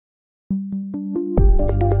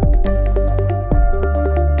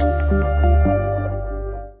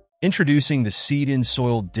Introducing the Seed-In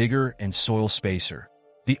Soil Digger and Soil Spacer,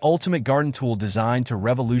 the ultimate garden tool designed to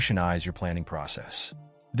revolutionize your planting process.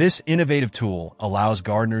 This innovative tool allows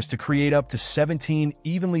gardeners to create up to 17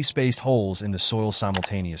 evenly spaced holes in the soil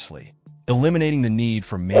simultaneously, eliminating the need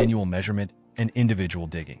for manual measurement and individual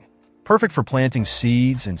digging. Perfect for planting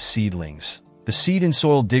seeds and seedlings, the Seed-In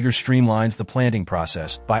Soil Digger streamlines the planting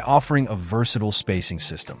process by offering a versatile spacing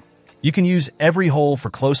system. You can use every hole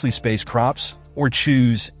for closely spaced crops, or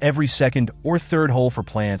choose every second or third hole for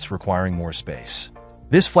plants requiring more space.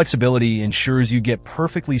 This flexibility ensures you get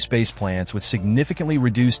perfectly spaced plants with significantly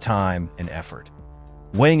reduced time and effort.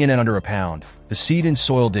 Weighing in at under a pound, the Seed-In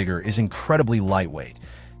Soil Digger is incredibly lightweight,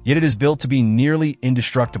 yet it is built to be nearly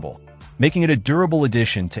indestructible, making it a durable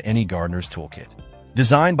addition to any gardener's toolkit.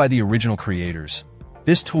 Designed by the original creators,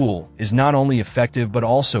 this tool is not only effective but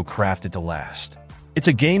also crafted to last. It's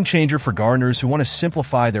a game changer for gardeners who want to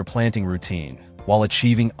simplify their planting routine while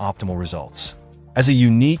achieving optimal results. As a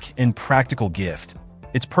unique and practical gift,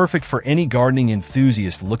 it's perfect for any gardening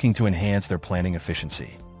enthusiast looking to enhance their planting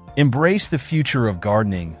efficiency. Embrace the future of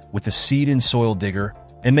gardening with the Seed-In Soil Digger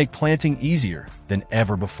and make planting easier than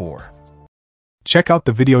ever before. Check out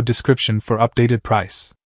the video description for updated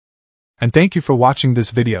price. And thank you for watching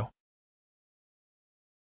this video.